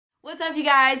What's up, you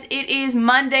guys? It is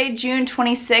Monday, June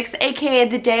 26th, aka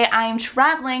the day I am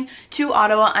traveling to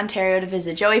Ottawa, Ontario to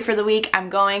visit Joey for the week.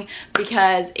 I'm going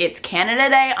because it's Canada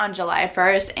Day on July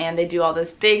 1st and they do all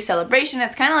this big celebration.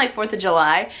 It's kind of like 4th of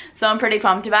July, so I'm pretty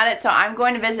pumped about it. So I'm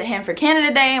going to visit him for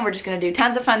Canada Day and we're just going to do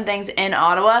tons of fun things in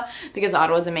Ottawa because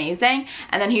Ottawa's amazing.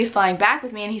 And then he's flying back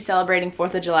with me and he's celebrating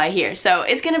 4th of July here. So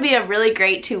it's going to be a really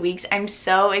great 2 weeks. I'm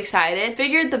so excited.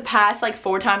 Figured the past like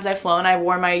 4 times I've flown, I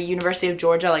wore my University of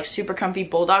Georgia like super comfy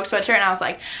bulldog sweatshirt and I was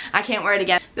like, I can't wear it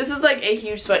again. This is like a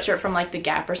huge sweatshirt from like the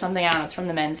Gap or something. I don't know, it's from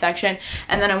the men's section.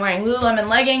 And then I'm wearing Lululemon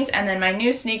leggings and then my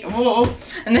new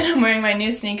and then I'm wearing my new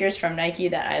sneakers from Nike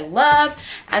that I love.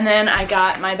 And then I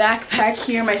got my backpack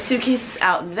here. My suitcase is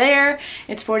out there.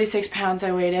 It's 46 pounds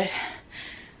I weighed it.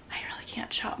 I really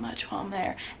can't shop much while I'm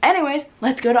there. Anyways,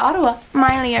 let's go to Ottawa.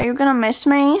 Miley, are you gonna miss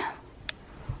me?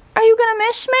 Are you gonna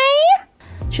miss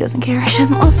me? She doesn't care. She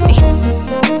doesn't love me.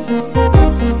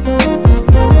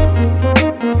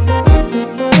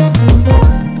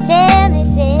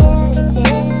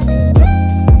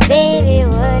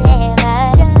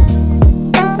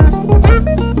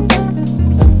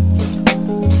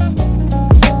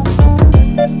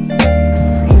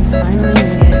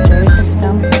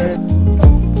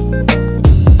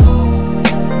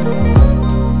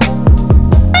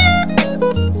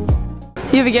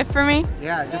 You have a gift for me?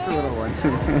 Yeah, just a little one.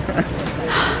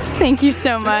 Thank you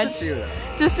so much. Just a few.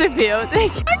 Just a few.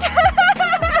 Thank you.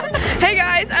 Hey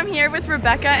guys, I'm here with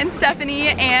Rebecca and Stephanie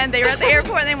and they were at the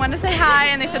airport and they wanted to say hi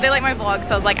and they said they like my vlog,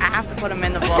 so I was like, I have to put them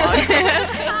in the vlog.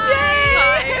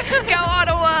 Yay! Go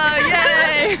Ottawa!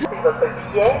 Yay!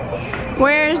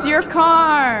 Where's your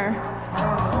car?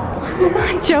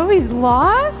 Joey's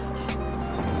lost?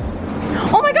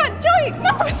 Oh my god, Joey!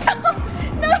 No, stop!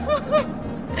 No!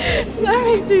 That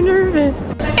makes me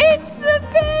nervous. It's the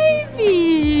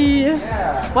baby!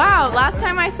 Yeah. Wow, last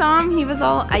time I saw him, he was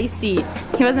all icy.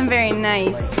 He wasn't very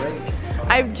nice.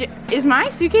 Is my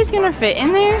suitcase gonna fit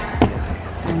in there?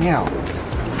 No.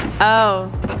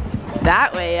 Oh,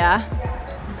 that way, yeah.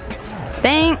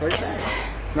 Thanks.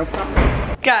 No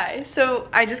problem. Guys, so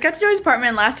I just got to Joey's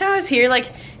apartment. Last time I was here,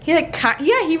 like,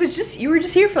 you were just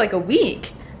here for like a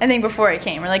week. I think before I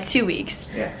came, or like 2 weeks.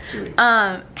 Yeah, 2 weeks.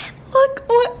 And look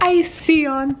what I see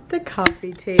on the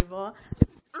coffee table.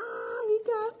 Oh, you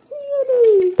got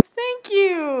peonies. Thank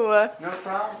you. No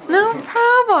problem. No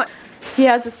problem. He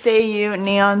has a Stay You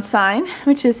neon sign,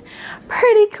 which is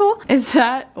pretty cool. Is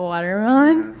that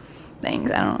watermelon?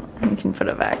 Thanks, I don't, you can put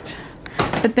it back.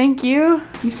 But thank you.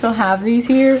 You still have these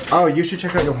here? Oh, you should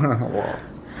check out the one on the wall.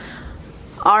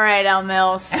 All right, El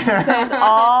Mills. This says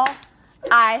all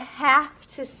I have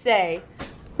to say.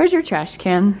 Where's your trash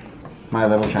can? My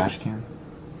little trash can.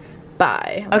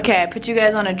 Bye. Okay, I put you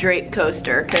guys on a Drake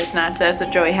coaster because that's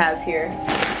what Joey has here.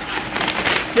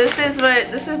 This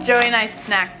is Joey and I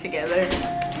snack together.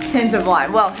 Tins of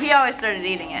lime. Well, he always started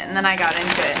eating it and then I got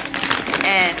into it.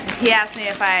 And he asked me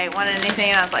if I wanted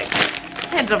anything and I was like,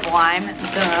 tins of lime,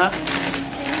 duh.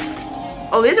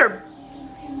 Oh, these are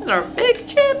big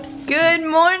chips. Good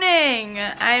morning.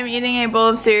 I'm eating a bowl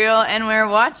of cereal and we're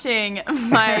watching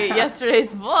my yesterday's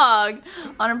vlog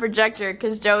on a projector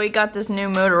because Joey got this new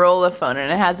Motorola phone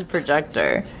and it has a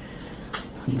projector.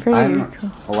 Pretty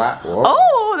cool.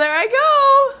 Oh, there I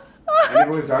go. And if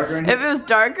it was darker in here? If it was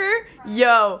darker,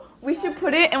 yo, we should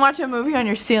put it and watch a movie on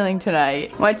your ceiling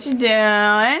tonight. What you doing?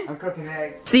 I'm cooking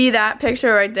eggs. See that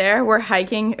picture right there? We're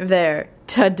hiking there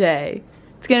today.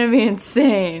 It's gonna be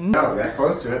insane. Oh, that's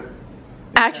close to it.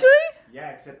 Actually? Yeah,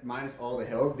 except minus all the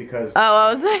hills because... Oh,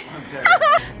 I was like...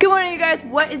 Good morning, you guys.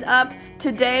 What is up?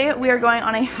 Today we are going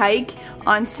on a hike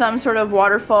on some sort of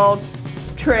waterfall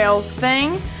trail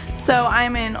thing. So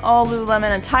I'm in all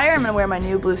Lululemon attire. I'm gonna wear my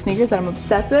new blue sneakers that I'm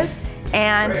obsessed with.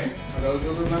 And... Wait, are those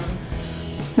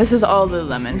Lululemon? This is all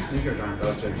Lululemon. These sneakers aren't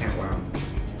those, so you can't wear them.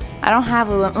 I don't have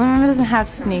Lululemon doesn't have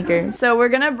sneakers. So we're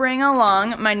gonna bring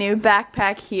along my new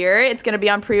backpack here. It's gonna be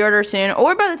on pre-order soon,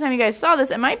 or by the time you guys saw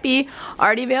this, it might be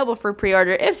already available for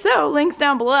pre-order. If so, links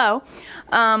down below.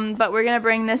 But we're gonna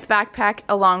bring this backpack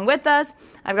along with us.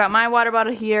 I've got my water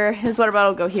bottle here. His water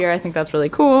bottle will go here. I think that's really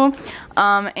cool.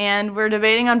 And we're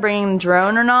debating on bringing the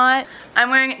drone or not.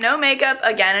 I'm wearing no makeup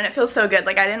again, and it feels so good.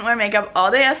 Like, I didn't wear makeup all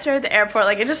day yesterday at the airport.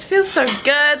 Like, it just feels so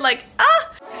good. Like,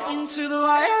 ah! Into the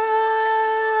wire.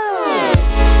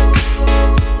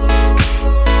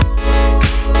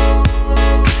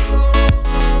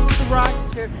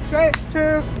 Rocket straight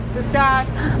to the sky.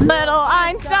 Little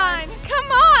Einstein,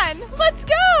 come on, let's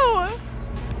go.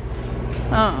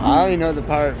 Oh. I only know the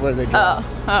part where they go.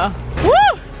 Oh.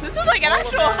 Woo! This is like an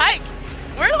actual hike.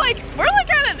 We're like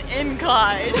at an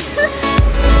incline.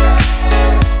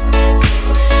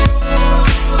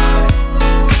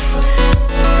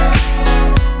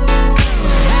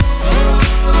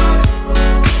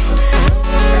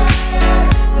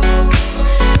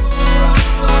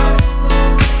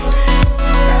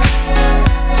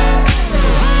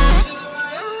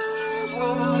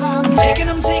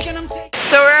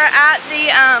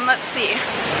 see.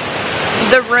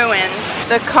 The ruins.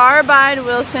 The Carbide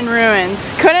Wilson ruins.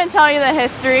 Couldn't tell you the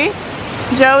history.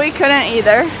 Joey couldn't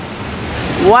either.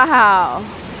 Wow.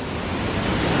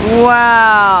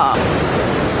 Wow.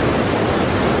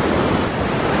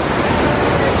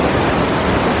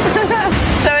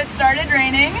 So it started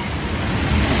raining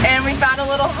and we found a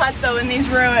little hut though in these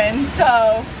ruins.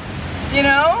 So, you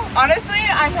know, honestly,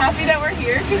 I'm happy that we're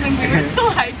here because if we were still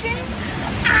hiking,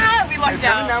 we lucked out. It's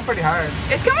coming down pretty hard.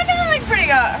 It's coming down like pretty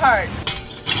hard.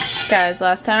 Guys,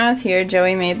 last time I was here,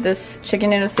 Joey made this chicken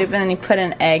noodle soup and then he put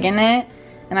an egg in it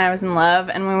and I was in love.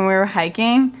 And when we were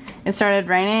hiking, it started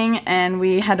raining and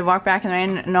we had to walk back in the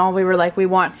rain and all we were like, we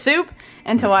want soup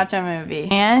and to watch a movie.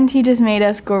 And he just made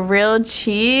us grilled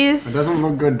cheese. It doesn't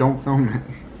look good, don't film it.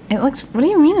 It looks, what do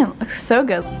you mean? It looks so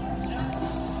good.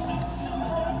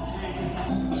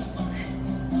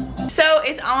 So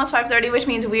it's almost 5:30, which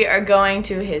means we are going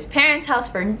to his parents' house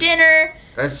for dinner.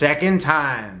 The second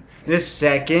time. The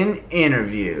second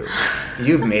interview.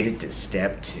 You've made it to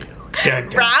step 2. Dun,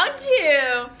 dun. Round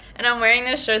 2. And I'm wearing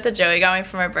this shirt that Joey got me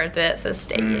for my birthday that says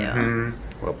stay you.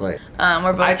 Well played.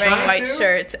 We're both wearing white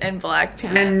shirts and black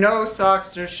pants. And no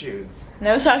socks or shoes.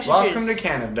 No socks or shoes. Welcome to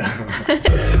Canada.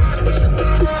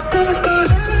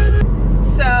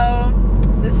 So,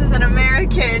 this is an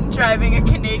American driving a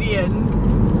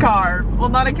Canadian car. Well,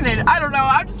 not a Canadian. I don't know.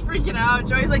 I'm just freaking out.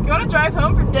 Joey's like, you want to drive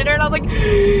home from dinner? And I was like,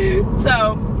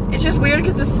 so, it's just weird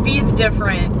because the speed's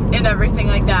different and everything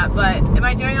like that. But, am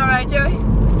I doing alright, Joey?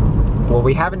 Well,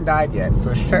 we haven't died yet,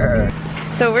 so sure.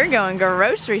 So we're going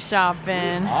grocery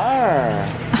shopping.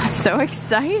 So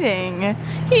exciting.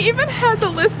 He even has a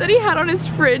list that he had on his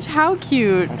fridge. How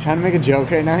cute. I'm trying to make a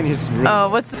joke right now and you just ruined Oh,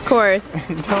 what's of course.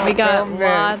 We got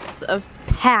lots of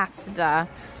pasta.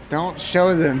 Don't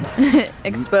show them.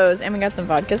 Exposed. And we got some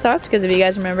vodka sauce because if you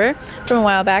guys remember from a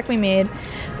while back we made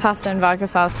pasta and vodka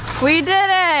sauce. We did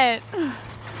it!